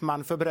något vis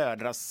man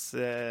förbrödras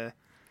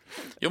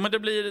jo, men det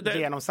blir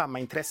genom samma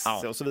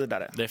intresse och så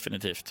vidare.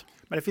 Definitivt.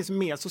 Men det finns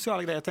mer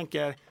sociala grejer. Jag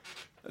tänker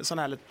sån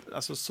här,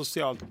 alltså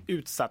social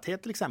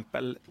utsatthet till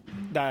exempel,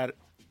 där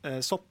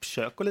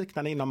soppkök och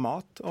liknande inom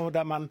mat och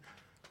där man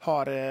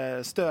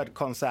har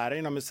stödkonserter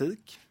inom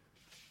musik.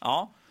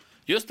 Ja,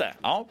 just det.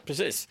 Ja,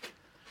 precis.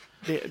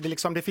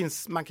 Det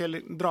finns, man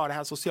kan dra det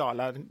här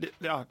sociala,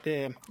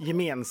 det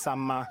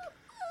gemensamma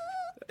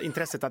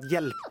intresset att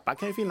hjälpa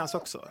kan ju finnas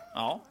också.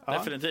 Ja,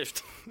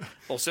 definitivt.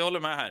 Och så jag håller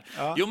med här.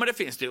 Ja. Jo, men det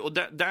finns det ju. Och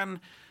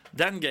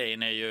den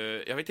grejen är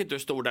ju, jag vet inte hur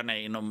stor den är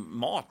inom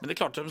mat, men det är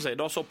klart som du säger,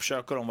 du har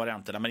soppkök och de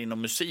varianterna, men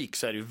inom musik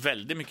så är det ju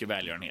väldigt mycket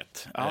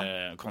välgörenhet. Ja.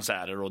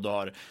 Konserter och du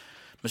har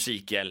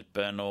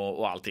Musikhjälpen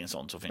och allting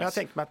sånt som finns. Men jag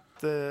tänker mig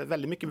att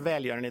väldigt mycket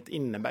välgörenhet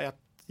innebär att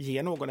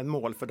ge någon ett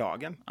mål för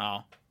dagen.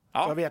 Ja.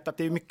 Ja. Jag vet att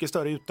det är mycket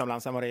större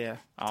utomlands än vad det är,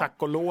 tack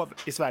och lov,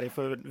 i Sverige,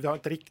 för vi har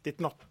inte riktigt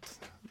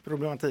nått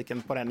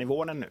problematiken på den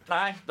nivån ännu.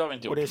 Nej, det har vi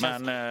inte gjort,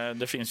 men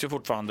det finns ju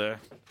fortfarande,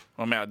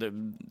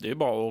 det är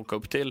bara att åka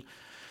upp till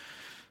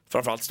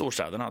framförallt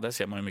storstäderna, där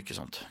ser man ju mycket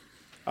sånt.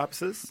 Ja,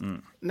 precis.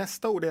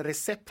 Nästa ord är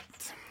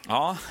recept.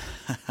 Ja,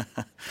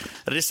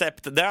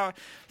 recept. Det är en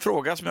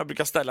fråga som jag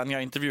brukar ställa när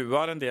jag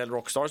intervjuar en del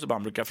rockstars.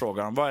 Ibland brukar jag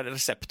fråga dem, vad är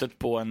receptet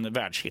på en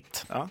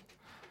världshit? Ja.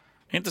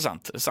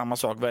 Intressant. Samma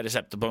sak, vad är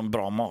receptet på en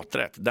bra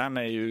maträtt? Den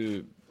är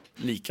ju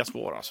lika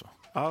svår alltså.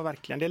 Ja,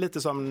 verkligen. Det är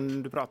lite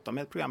som du pratade om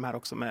i ett program här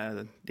också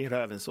med din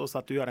rövinsås,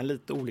 att du gör den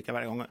lite olika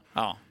varje gång.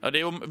 Ja, det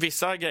är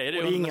vissa grejer.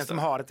 Och det är ingen som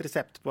har ett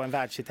recept på en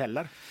världshit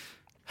heller.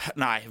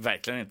 Nej,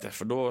 verkligen inte.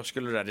 För då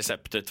skulle det där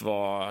receptet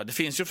vara... Det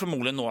finns ju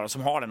förmodligen några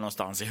som har det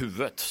någonstans i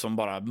huvudet som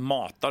bara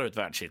matar ut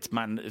världshits.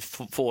 Men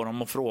får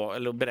dem att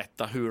eller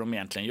berätta hur de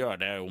egentligen gör,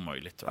 det är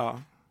omöjligt.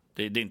 Ja.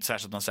 Det är inte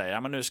särskilt att de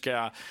säger, men nu ska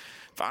jag...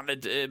 Fan,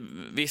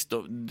 visst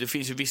då, det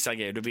finns ju vissa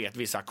grejer, du vet,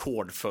 vissa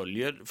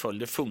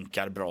ackordföljder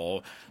funkar bra.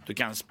 Och du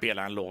kan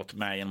spela en låt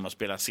med genom att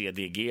spela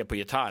CDG på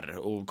gitarr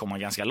och komma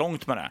ganska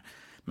långt med det.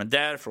 Men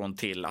därifrån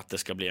till att det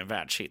ska bli en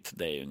världshit,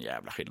 det är ju en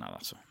jävla skillnad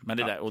alltså. Men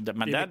det, det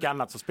är mycket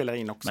annat som spelar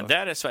in också. Men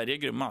där är Sverige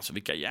grymma alltså.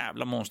 Vilka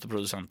jävla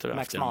monsterproducenter vi har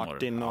Max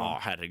Martin och... Ja,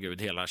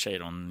 herregud, hela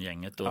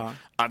Cheiron-gänget och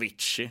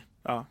Avicii.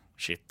 Ja.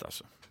 Shit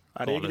alltså.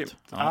 Ja, det är grymt.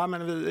 Ja,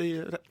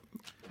 men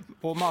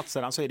på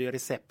matsidan så är det ju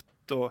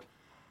recept och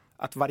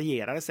att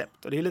variera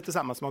recept. Och det är lite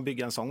samma som att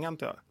bygga en sång,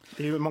 antar jag.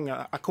 Det är ju många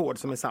ackord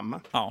som är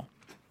samma. Ja.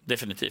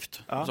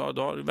 Definitivt. Ja. Så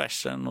då har du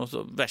versen och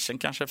så versen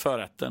kanske är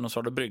förrätten och så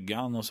har du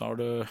bryggan och så har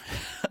du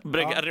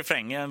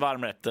refrängen,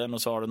 varmrätten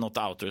och så har du något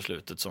outro i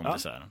slutet som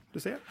desserten. Du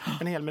ser,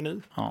 en hel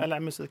meny eller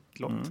en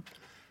musiklåt.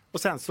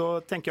 Och sen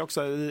så tänker jag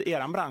också i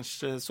eran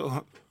bransch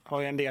så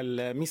har ju en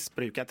del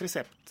missbrukat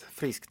recept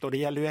friskt och det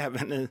gäller ju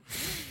även i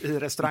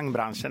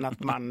restaurangbranschen att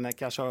man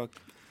kanske har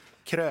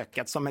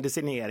krökat som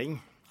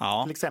medicinering.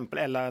 Ja. Till exempel,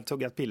 eller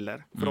tuggat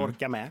piller för att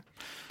orka med.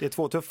 Det är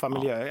två tuffa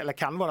miljöer, eller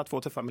kan vara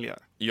två tuffa miljöer.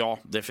 Ja,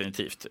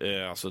 definitivt.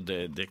 Alltså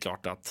det är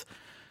klart att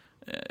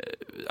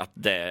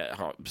det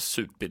har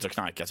supit och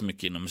knarkats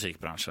mycket inom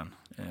musikbranschen.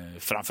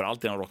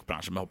 Framförallt inom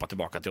rockbranschen, men hoppa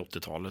tillbaka till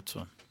 80-talet.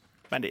 Så.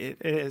 Men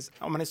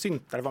om man är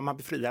syntare, var man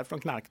befriad från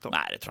knark då?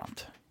 Nej, det tror jag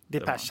inte.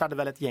 Depeche hade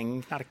väl ett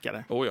gäng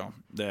knarkare? Ja,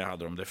 det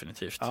hade de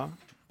definitivt. Ja.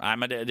 Nej,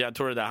 men jag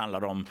tror det där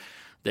handlar om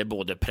det är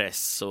både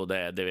press och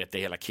det vet det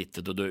hela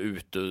kittet och du är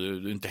ute och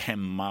du är inte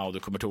hemma och du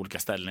kommer till olika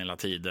ställen hela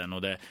tiden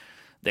och det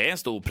är en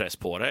stor press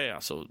på dig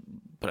alltså,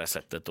 på det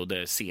sättet och det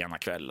är sena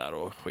kvällar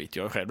och skit.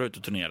 Jag har själv ute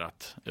och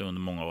turnerat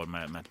under många år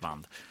med ett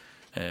band.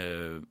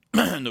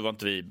 Nu var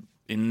inte vi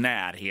i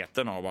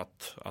närheten av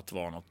att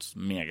vara något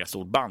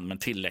megastort band, men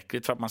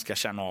tillräckligt för att man ska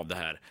känna av det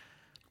här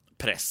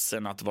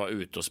pressen att vara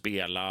ute och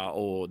spela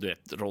och du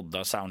vet,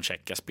 rodda,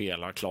 soundchecka,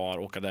 spela, klar,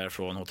 åka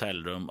därifrån,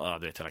 hotellrum,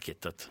 du vet hela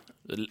kittet.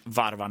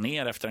 Varva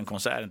ner efter en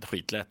konsert är inte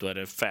skitlätt. Då är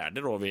det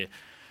färdigt då vid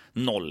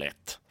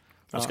 01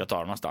 och ska ta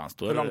det någonstans.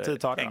 Då är det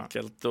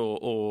enkelt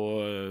att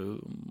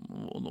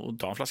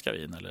ta en flaska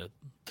vin eller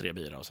 3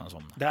 bira och sen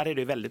somna. Där är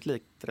det väldigt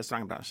likt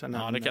restaurangbranschen.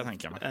 Ja, det kan jag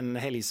tänka mig. En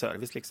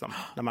helgservice liksom.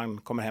 När man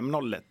kommer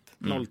hem 01,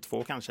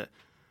 02 kanske.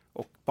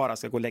 Och bara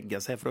ska gå och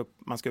lägga sig för att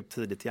man ska upp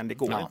tidigt igen. Det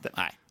går inte.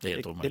 Nej, det är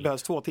helt omöjligt. Det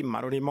behövs 2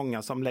 timmar och det är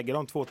många som lägger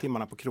de 2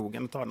 timmarna på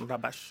krogen och tar några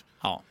bärs.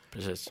 Ja,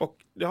 precis. Och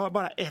det har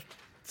bara ett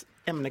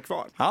ämne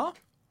kvar. Ja.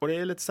 Och det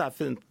är lite så här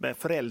fint med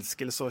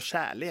förälskelse och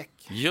kärlek.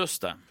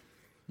 Just det.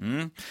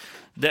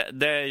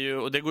 Det är ju,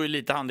 och det går ju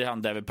lite hand i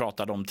hand där vi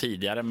pratade om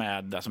tidigare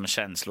med alltså med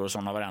känslor och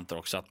sådana varianter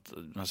också, att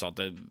jag sa att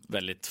det är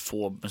väldigt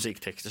få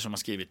musiktexter som har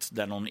skrivits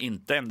där någon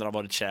inte ändå har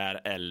varit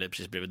kär eller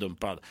precis blivit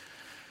dumpad.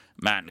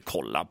 Men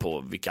kolla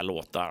på vilka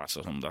låtar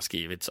alltså, som det har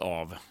skrivits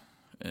av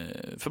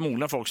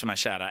förmodligen folk som är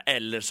kära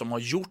eller som har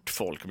gjort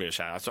folk bli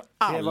kära. Alltså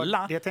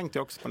det tänkte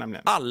jag också på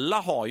nämligen.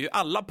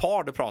 Alla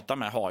par du pratar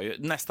med har ju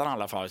nästan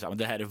alla fall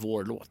det här är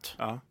vår låt.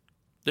 Ja.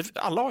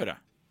 Alla har ju det.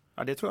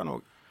 Ja, det tror jag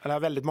nog. Eller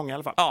väldigt många i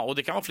alla fall. Ja, och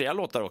det kan vara flera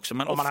låtar också,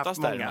 men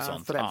oftast är det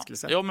något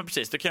sånt. Ja, men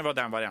precis, det kan vara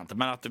den varianten.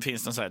 Men att det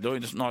finns en sån här, då är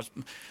det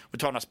vi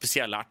tar några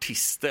speciella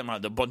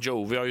artister. Bon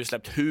Jovi har ju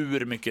släppt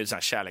hur mycket så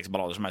här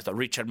kärleksballader som helst.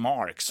 Richard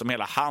Marx, som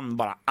hela han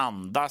bara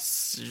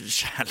andas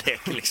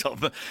kärlek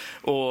liksom.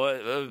 Och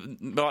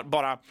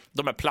bara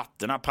de här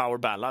plattorna, power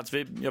ballads.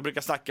 Jag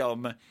brukar snacka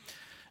om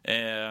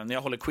när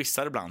jag håller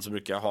quizar ibland så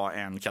brukar jag ha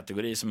en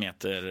kategori som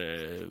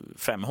heter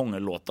 5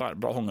 hångellåtar,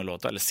 bra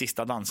hångellåtar eller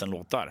sista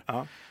dansen-låtar.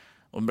 Ja.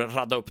 Och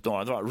radda upp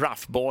några. Det var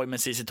Rough Boy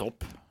med ZZ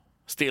Top,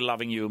 Still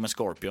Loving You med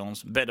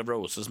Scorpions, Bed of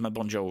Roses med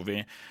Bon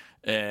Jovi,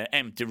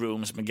 Empty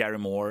Rooms med Gary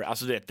Moore.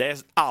 Alltså det är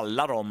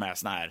alla de är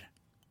såna här,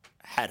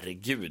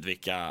 herregud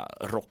vilka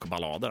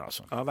rockballader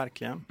alltså. Ja,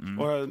 verkligen.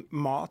 Och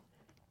mat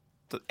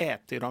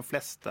äter ju de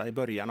flesta i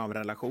början av en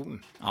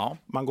relation. Ja.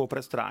 Man går på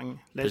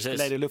restaurang,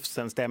 Lady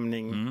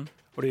Lufsen-stämning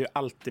och det är ju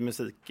alltid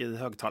musik i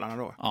högtalarna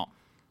då. Ja.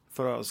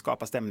 För att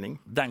skapa stämning.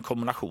 Den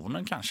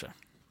kombinationen kanske.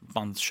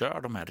 Man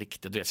kör de här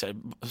riktigt, du vet,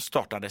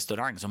 startar en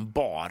restaurang som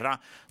bara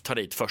tar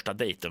dit första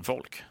dejten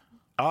folk.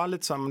 Ja,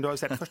 lite som du har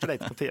sett första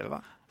dejten på tv,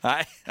 va?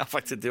 Nej, jag har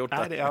faktiskt inte gjort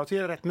det. Jag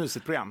tycker det är ett rätt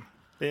mysigt program.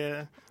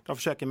 De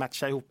försöker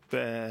matcha ihop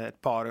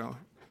ett par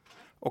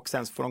och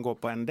sen så får de gå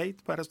på en dejt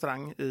på en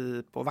restaurang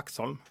på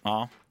Vaxholm.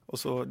 Ja. Och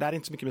så, där är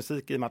inte så mycket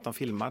musik i och med att de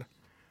filmar.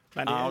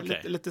 Men det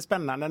är lite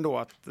spännande ändå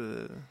att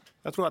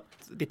jag tror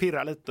att det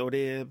pirrar lite och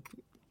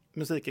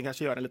musiken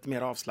kanske gör den lite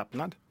mer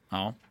avslappnad.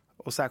 Ja.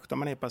 Och särskilt om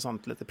man är på ett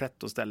sånt lite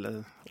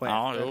pretto-ställe och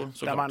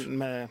där man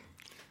med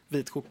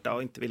vit skjorta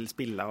och inte vill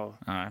spilla och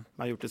man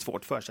har gjort det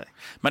svårt för sig.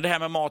 Men det här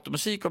med mat och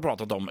musik har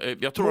pratat om.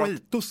 Jag tror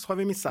mojitos har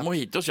vi missat.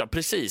 Mojitos, ja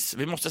precis.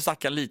 Vi måste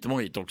snacka lite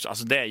mojito också.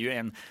 Alltså det är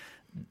ju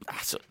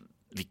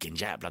Vilken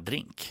jävla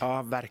drink.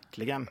 Ja,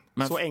 verkligen.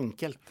 Så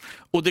enkelt.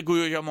 Och det går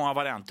ju att göra många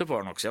varianter på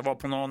den också. Jag var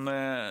på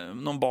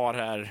någon bar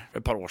här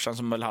ett par år sedan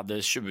som väl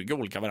hade 20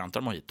 olika varianter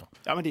av mojito.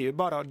 Ja, men det är ju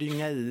bara att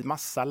dynga i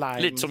massa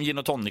lime. Lite som gin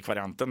och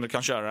tonic-varianten. Du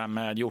kan köra den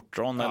med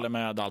hjortron eller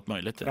med allt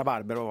möjligt.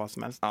 Rabarber och vad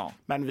som helst. Ja.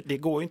 Men det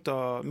går ju inte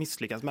att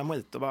misslyckas med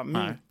mojito. Bara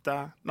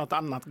mynta något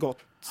annat gott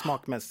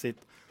smakmässigt.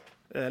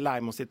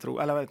 Lime och citron,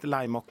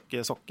 eller lime och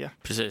socker.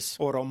 Precis.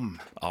 Och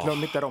rom.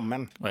 Glöm inte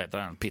rommen. Vad heter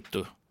den?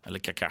 Pittu? Eller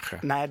kakashi?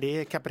 Nej, det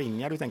är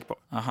caipirinha du tänker på.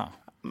 Aha.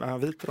 Man har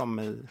vit rom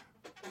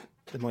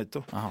i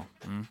mojito. Jaha,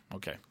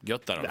 okej.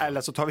 Gött där.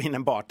 Eller så tar vi in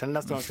en bartender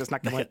nästa gång vi ska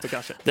snacka mojito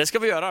kanske. Det ska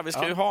vi göra. Vi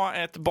ska ju ha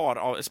ett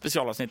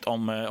specialavsnitt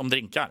om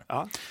drinkar.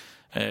 Ja.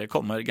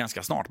 Kommer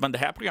ganska snart. Men det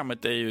här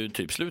programmet är ju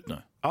typ slut nu.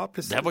 Ja,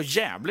 precis. Det här var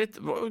jävligt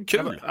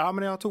kul. Ja,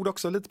 men jag tog det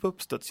också lite på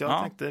uppstuds.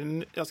 Jag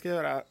tänkte jag ska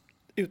göra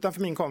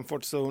utanför min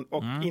comfort zone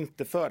och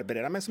inte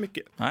förbereda mig så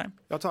mycket. Nej.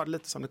 Jag tar det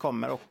lite som det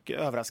kommer och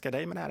överraskar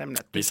dig med det här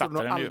ämnet. Vi trodde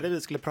nog aldrig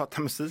vi skulle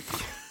prata musik.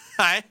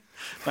 Nej,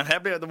 men här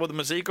blev det både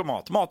musik och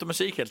mat. Mat och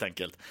musik helt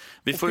enkelt.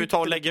 Vi får ju ta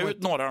och lägga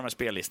ut några av de här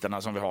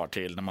spellistorna som vi har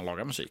till när man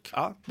lagar musik.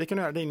 Ja, det kan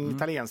du göra. Din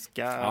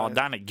italienska... Ja,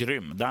 den är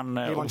grym.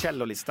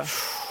 Limoncello-lista.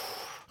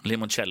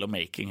 Limoncello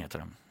Making heter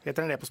den.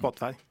 Heter den det på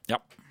Spotify?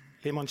 Ja.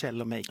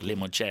 Limoncello Making.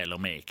 Limoncello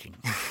Making.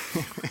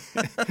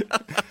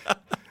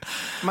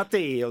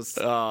 Matteus.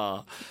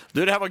 Ja.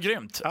 Du, det här var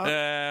grymt.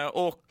 Ja.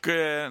 Och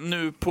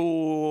nu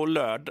på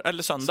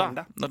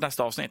söndag.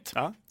 Nästa avsnitt.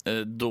 Ja.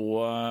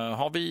 Då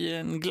har vi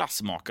en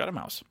glassmakare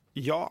med oss.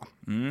 Ja.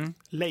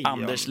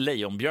 Anders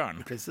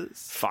Lejonbjörn.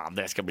 Precis. Fan,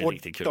 det ska bli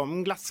riktigt kul.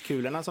 De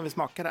glasskulorna som vi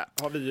smakar där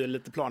har vi ju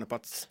lite planer på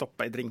att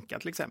stoppa i drinkar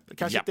till exempel.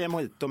 Kanske inte är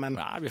mojito, men...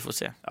 Ja, vi får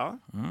se. Ja,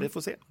 vi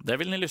får se. Det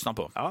vill ni lyssna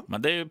på. Ja.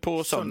 Men det är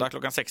på söndag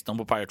klockan 16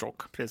 på Pirate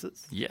Rock.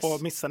 Precis. Yes.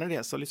 Och missar ni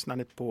det så lyssnar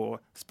ni på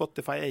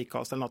Spotify,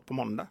 Acast eller något på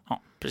måndag.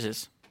 Ja,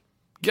 precis.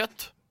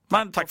 Gött.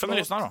 Men tack för att ni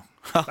lyssnar då.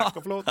 Tack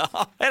och förlåt.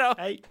 Hej då.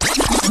 Hej.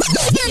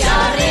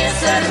 Jag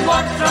reser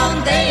bort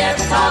från dig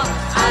ett tag.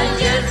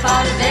 Adjö,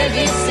 farväl,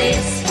 vi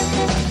ses.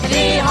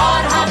 Vi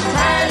har haft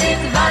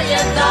härligt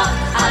varje dag.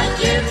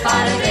 Adjö,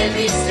 farväl,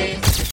 vi ses.